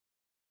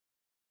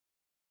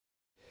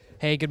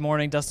Hey, good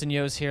morning. Dustin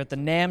Yos here at the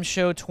NAMM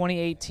Show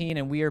 2018,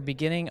 and we are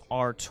beginning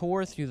our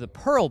tour through the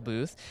Pearl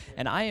booth.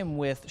 And I am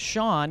with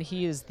Sean.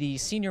 He is the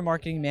Senior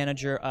Marketing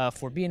Manager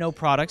for B&O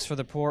Products for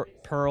the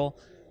Pearl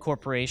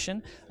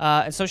Corporation.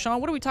 And so,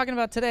 Sean, what are we talking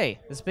about today?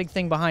 This big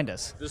thing behind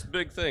us. This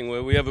big thing.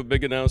 We have a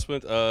big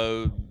announcement,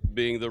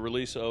 being the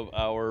release of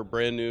our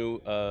brand new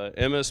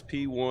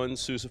MSP1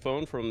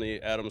 Sousaphone from the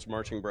Adams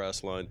Marching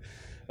Brass line.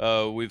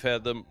 We've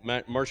had the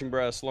marching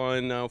brass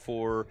line now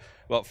for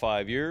about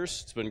 5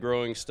 years. It's been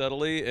growing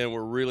steadily, and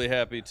we're really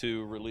happy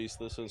to release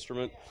this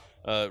instrument.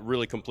 It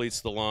really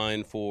completes the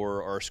line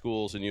for our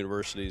schools and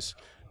universities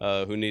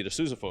who need a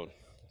sousaphone.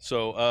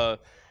 So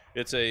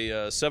it's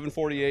a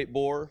 748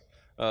 bore,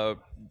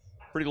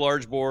 pretty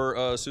large bore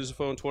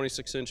sousaphone,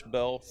 26-inch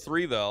bell,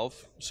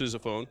 3-valve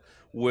sousaphone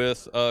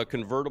with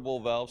convertible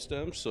valve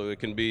stems, so it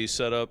can be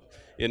set up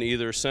in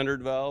either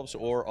centered valves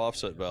or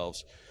offset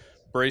valves.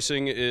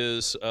 Bracing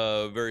is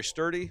very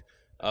sturdy.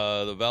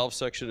 The valve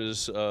section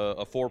is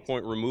a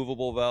 4-point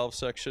removable valve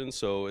section,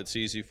 so it's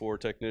easy for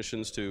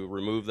technicians to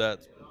remove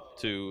that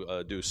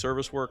to do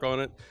service work on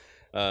it.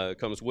 It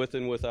comes with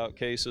and without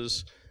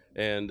cases,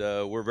 and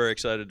we're very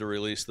excited to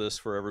release this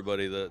for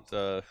everybody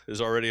that is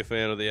already a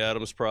fan of the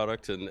Adams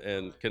product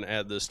and can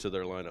add this to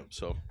their lineup.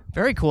 So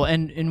Very cool.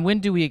 And when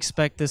do we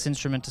expect this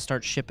instrument to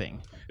start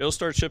shipping? it'll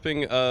start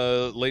shipping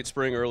late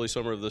spring, early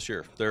summer of this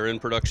year. They're in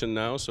production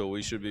now, so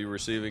we should be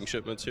receiving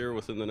shipments here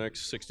within the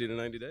next 60 to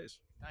 90 days.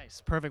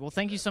 Nice. Perfect. Well,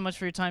 thank you so much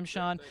for your time,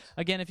 Sean.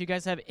 Again, if you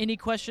guys have any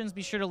questions,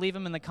 be sure to leave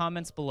them in the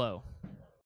comments below.